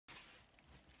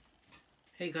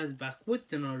Hey guys, back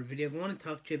with another video. I want to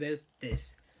talk to you about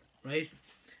this, right?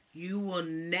 You will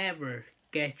never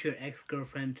get your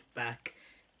ex-girlfriend back.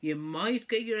 You might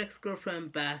get your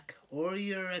ex-girlfriend back or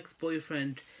your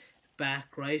ex-boyfriend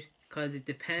back, right? Because it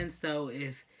depends though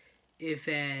if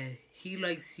he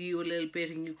likes you a little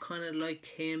bit and you kind of like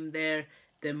him there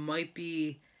might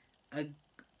be a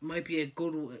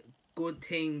good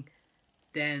thing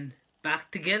then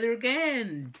back together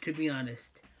again, to be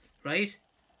honest, right?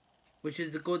 Which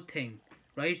is a good thing,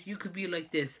 right? You could be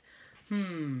like this,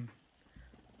 right,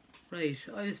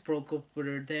 I just broke up with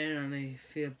her there and I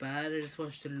feel bad. I just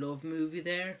watched a love movie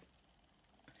there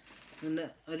and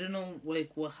I don't know,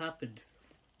 like, what happened.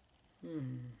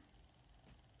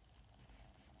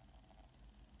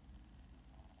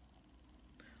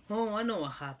 Oh, I know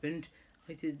what happened.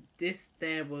 I did this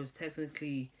there was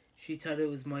technically, she thought it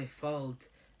was my fault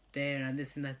there and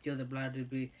this and that, the other blah blah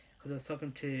blah, because I was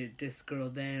talking to this girl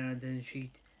there and then she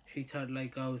thought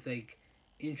like I was like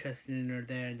interested in her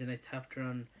there, and then I tapped her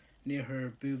on near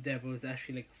her boob there, but it was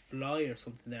actually like a fly or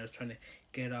something there I was trying to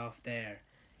get off there,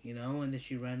 you know, and then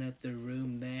she ran out the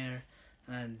room there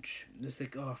and just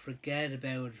like, oh, forget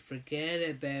about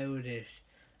it.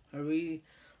 I really,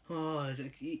 oh,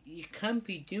 like, you can't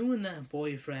be doing that,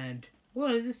 boyfriend.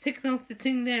 Well, just taking off the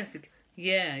thing there. It's like,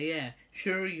 yeah,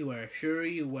 sure you were.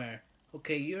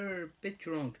 Okay, you're a bit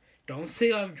drunk. Don't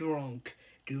say I'm drunk.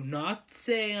 Do not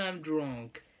say I'm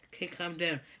drunk. Okay, calm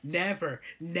down. Never,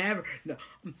 no.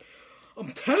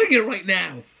 I'm telling you right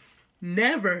now.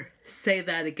 Never say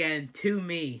that again to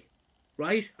me.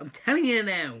 Right? I'm telling you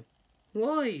now.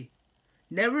 Why?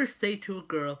 Never say to a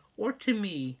girl or to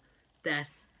me that,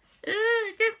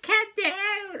 just calm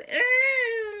down.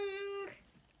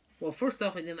 Well, first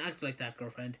off, I didn't act like that,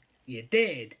 girlfriend. You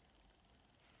did.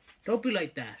 Don't be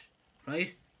like that,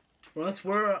 right? Or else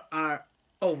we are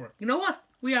over. You know what?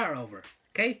 We are over.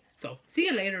 Okay? So, see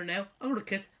you later now. I'm going to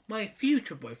kiss my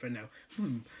future boyfriend now.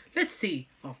 Let's see.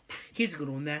 Oh, he's a good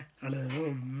one there.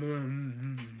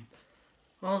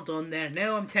 All done there.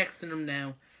 Now I'm texting him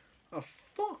now. Oh,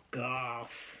 fuck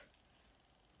off.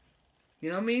 You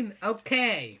know what I mean?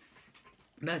 Okay.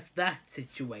 That's that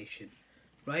situation.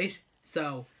 Right?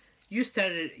 So, you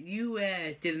did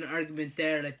an argument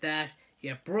there like that.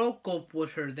 You broke up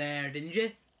with her there, didn't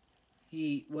you?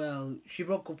 Well, she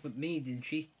broke up with me, didn't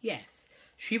she? Yes.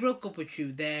 She broke up with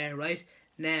you there, right?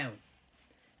 Now,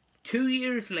 2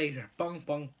 years later, bong,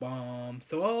 bong, bong.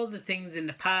 So all the things in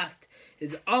the past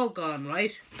is all gone,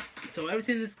 right? So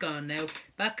everything is gone now,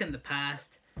 back in the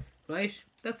past, right?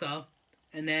 That's all.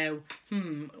 And now,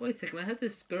 wait a second, I had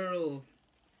this girl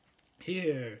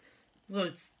here.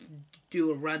 Let's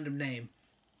do a random name.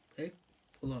 Okay,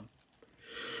 hold on.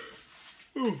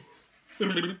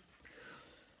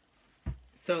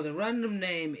 So the random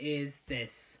name is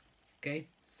this. Okay.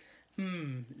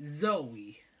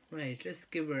 Zoe. Right, let's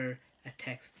give her a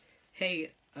text.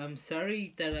 Hey, I'm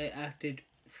sorry that I acted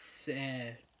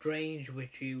strange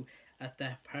with you at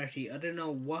that party. I don't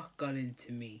know what got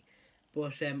into me.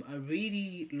 But I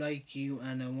really like you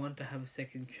and I want to have a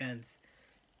second chance.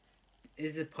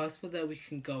 Is it possible that we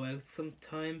can go out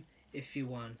sometime if you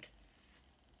want?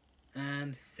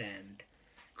 And send.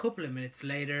 A couple of minutes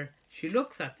later, she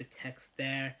looks at the text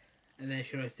there and then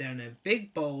she writes down in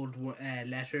big bold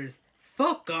letters,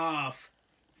 fuck off.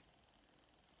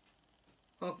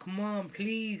 Oh, come on,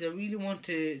 please. I really want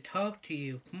to talk to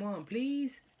you. Come on,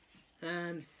 please.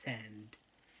 And send.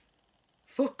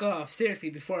 Fuck off, seriously,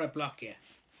 before I block you.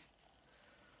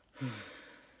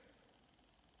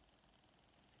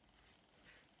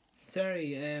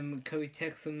 Sorry, can we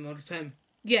text some other time?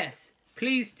 Yes,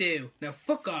 please do. Now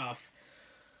fuck off.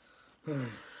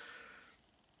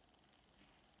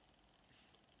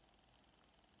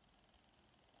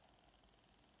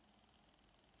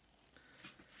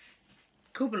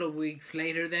 Couple of weeks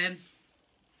later then.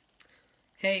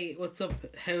 Hey, what's up?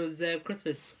 How's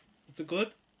Christmas? Was it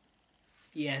good?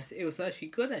 Yes, it was actually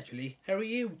good actually. How are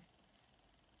you?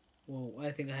 Whoa,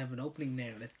 I think I have an opening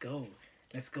now. Let's go.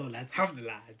 Let's go, lads. Have the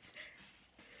lads.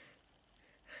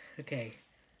 Okay.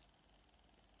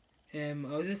 I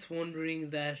was just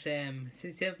wondering that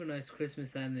since you have a nice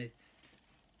Christmas and it's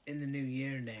in the new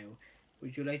year now,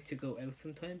 would you like to go out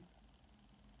sometime?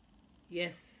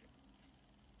 Yes.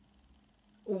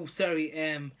 Oh, sorry.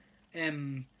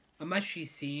 I'm actually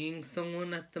seeing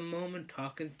someone at the moment.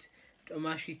 I'm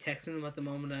actually texting them at the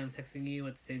moment, and I'm texting you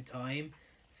at the same time.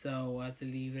 So I have to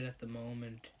leave it at the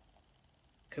moment.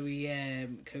 Can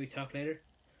we talk later?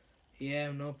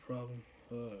 Yeah, no problem.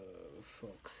 Oh,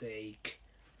 fuck's sake.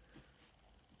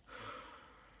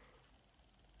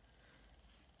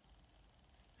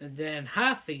 And then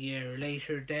half a year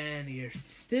later, then you're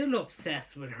still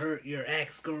obsessed with your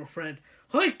ex-girlfriend.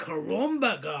 Hi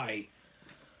caramba, guy.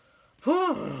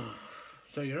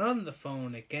 So you're on the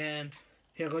phone again.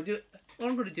 Here, what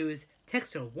I'm going to do is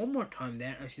text her one more time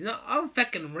there, and she's not. I'm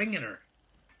fucking ringing her.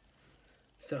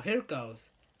 So here it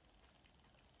goes.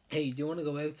 Hey, do you want to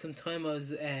go out sometime? I was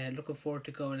looking forward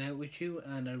to going out with you,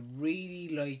 and I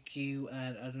really like you,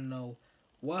 and I don't know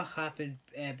what happened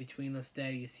between us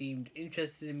there. You seemed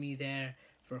interested in me there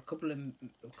for a couple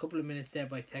of minutes there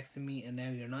by texting me, and now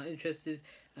you're not interested,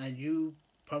 and you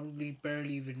probably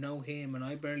barely even know him, and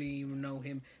I barely even know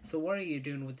him. So what are you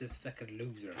doing with this fucking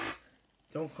loser?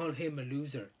 Don't call him a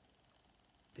loser,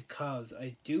 because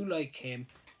I do like him,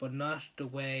 but not the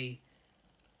way.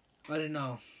 I don't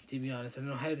know, to be honest. I don't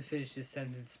know how to finish this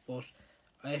sentence, but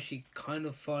I actually kind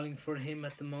of falling for him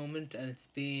at the moment, and it's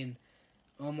been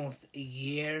almost a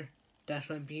year that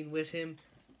I'm being with him,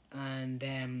 and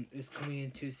it's coming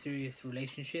into a serious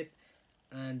relationship,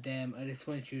 and I just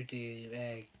want you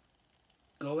to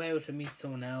go out and meet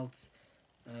someone else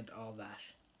and all that.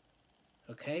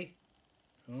 Okay?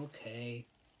 Okay.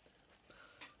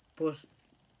 But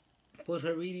I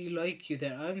really like you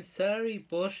there. I'm sorry,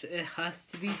 but it has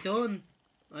to be done.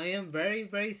 I am very,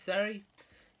 very sorry.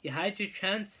 You had your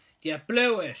chance. You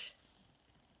blew it.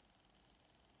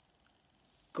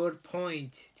 Good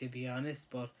point, to be honest,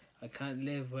 but I can't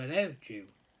live without you.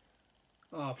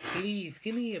 Oh, please,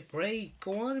 give me a break.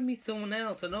 Go on and meet someone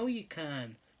else. I know you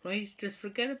can. Right? Just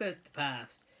forget about the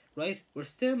past. Right? We're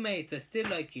still mates. I still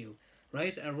like you.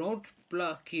 Right? I won't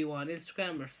block you on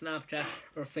Instagram or Snapchat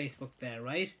or Facebook there,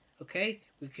 right? Okay,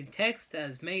 we can text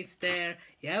as mates there.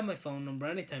 You have my phone number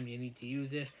anytime you need to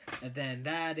use it. And then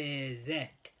that is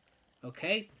it.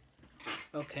 Okay?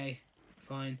 Okay,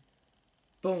 fine.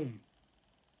 Boom.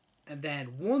 And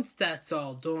then once that's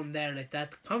all done there, like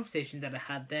that conversation that I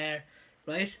had there,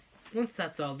 right? Once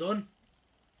that's all done,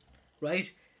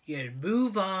 right? You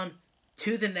move on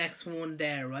to the next one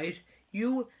there, right?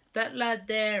 That lad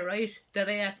there, right? That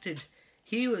I acted,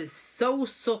 he was so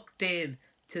sucked in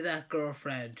to that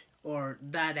girlfriend. Or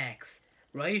that ex,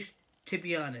 right? To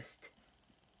be honest.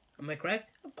 Am I correct?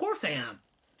 Of course I am.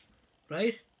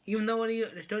 Right? Even though I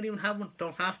don't even have one,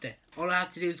 don't have to. All I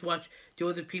have to do is watch the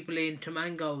other people in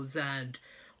Tamangos and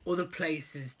other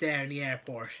places there in the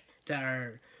airport that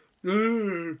are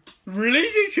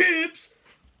relationships.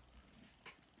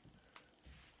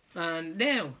 And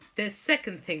now, the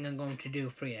second thing I'm going to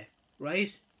do for you,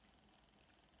 right?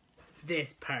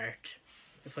 This part.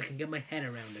 If I can get my head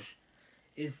around it.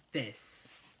 Is this.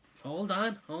 Hold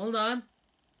on.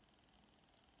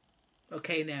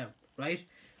 Okay, now, right?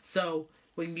 So,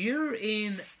 when you're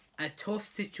in a tough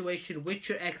situation with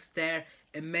your ex there,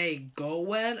 it may go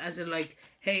well, as in like,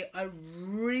 hey, I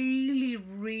really,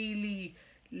 really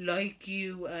like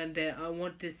you, and I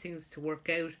want these things to work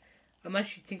out. I'm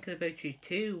actually thinking about you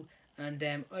too, and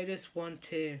I just want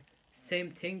to,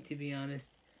 same thing, to be honest.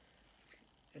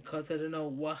 Because I don't know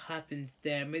what happened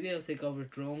there. Maybe I was like over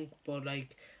drunk, but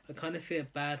like I kind of feel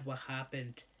bad what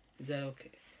happened. Is that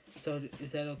okay? So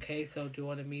is that okay? So do you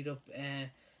want to meet up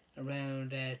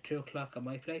around 2 o'clock at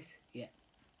my place? Yeah.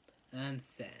 And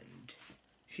send.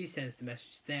 She sends the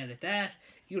message there like that.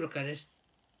 You look at it.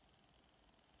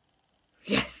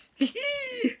 Yes.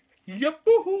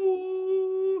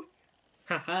 Yuppie.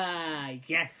 Haha.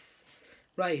 Yes.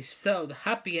 Right. So the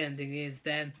happy ending is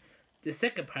then. The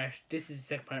second part, this is the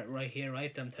second part right here,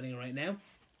 right? I'm telling you right now.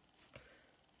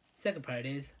 Second part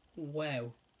is,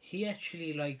 wow, she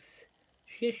actually likes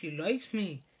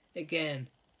me again.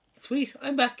 Sweet,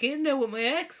 I'm back in now with my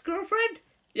ex-girlfriend.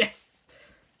 Yes,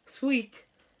 sweet.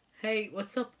 Hey,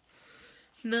 what's up?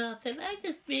 Nothing, I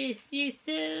just miss you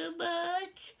so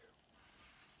much.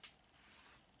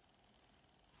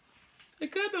 I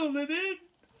can't hold it in.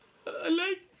 I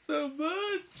like you so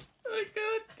much. I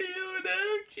can't do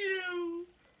without you.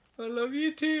 I love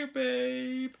you too,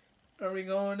 babe. Are we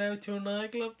going out to a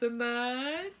nightclub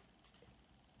tonight?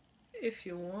 If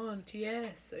you want,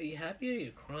 yes. Are you happy or are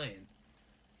you crying?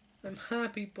 I'm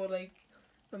happy, but like,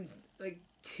 I'm like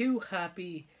too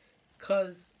happy,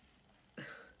 cause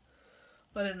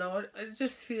I don't know. I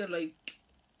just feel like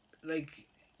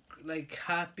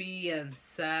happy and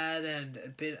sad and a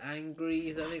bit angry.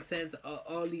 If that makes sense.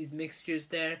 All these mixtures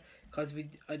there. Because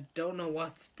I don't know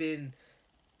what's been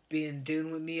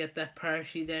doing with me at that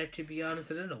party there, to be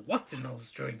honest. I don't know what's in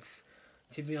those drinks,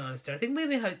 to be honest. I think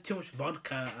maybe I had too much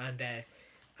vodka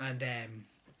and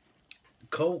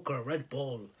Coke or Red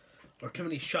Bull, or too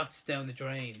many shots down the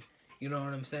drain. You know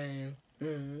what I'm saying?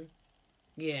 Mm-hmm.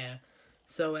 Yeah.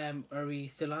 So are we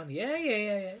still on?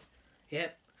 Yeah.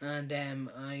 Yep. and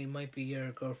I might be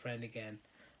your girlfriend again.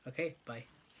 Okay, bye.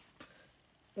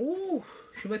 Oh,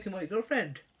 she might be my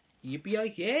girlfriend.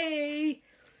 Yippee yay!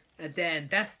 And then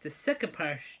that's the second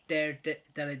part there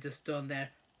that I just done there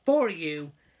for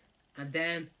you. And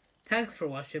then thanks for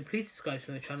watching. Please subscribe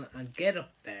to my channel and get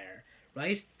up there,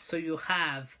 right? So you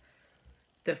have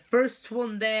the first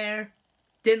one there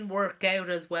didn't work out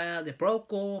as well. They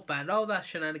broke up and all that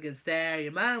shenanigans there.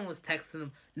 Your man was texting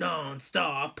him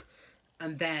non-stop.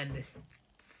 And then the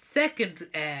second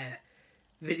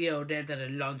video there that I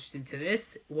launched into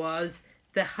this was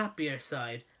the happier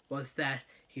side. Was that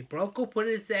he broke up with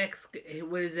his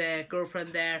girlfriend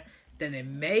there. Then he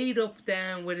made up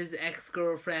then with his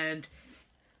ex-girlfriend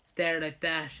there like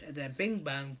that. And then bing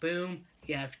bang boom.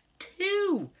 You have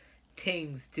two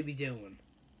things to be doing,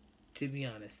 to be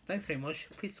honest. Thanks very much.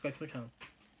 Please subscribe to my channel.